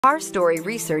Car Story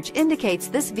research indicates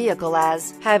this vehicle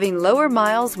as having lower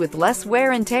miles with less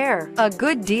wear and tear, a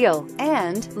good deal,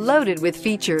 and loaded with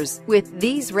features with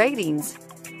these ratings.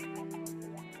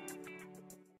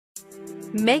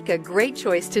 Make a great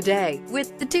choice today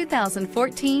with the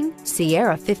 2014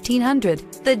 Sierra 1500.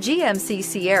 The GMC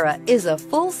Sierra is a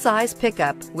full-size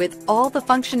pickup with all the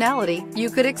functionality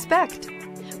you could expect.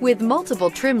 With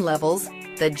multiple trim levels,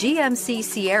 the GMC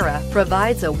Sierra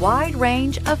provides a wide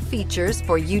range of features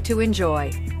for you to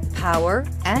enjoy. Power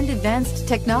and advanced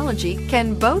technology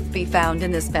can both be found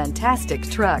in this fantastic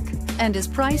truck and is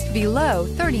priced below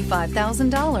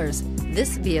 $35,000.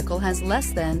 This vehicle has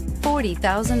less than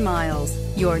 40,000 miles.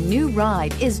 Your new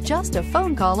ride is just a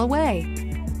phone call away.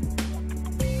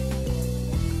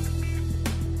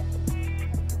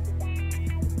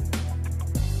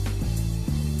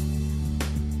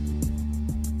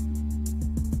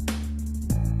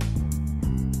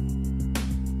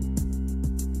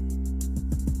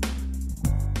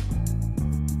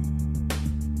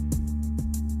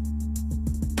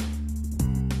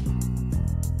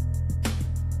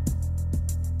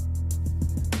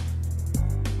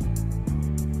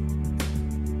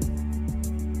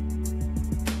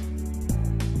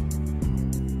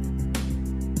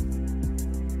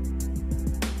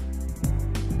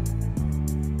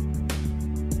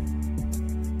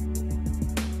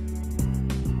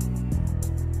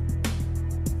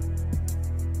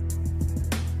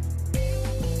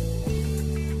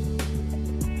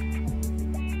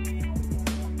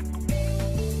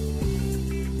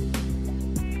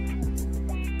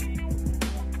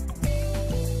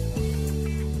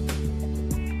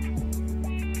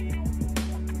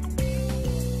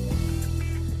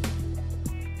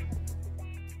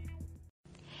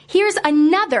 Here's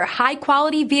another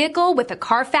high-quality vehicle with a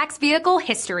Carfax Vehicle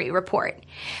History Report.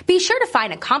 Be sure to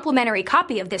find a complimentary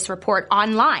copy of this report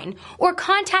online or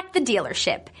contact the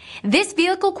dealership. This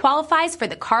vehicle qualifies for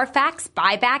the Carfax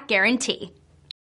Buyback Guarantee.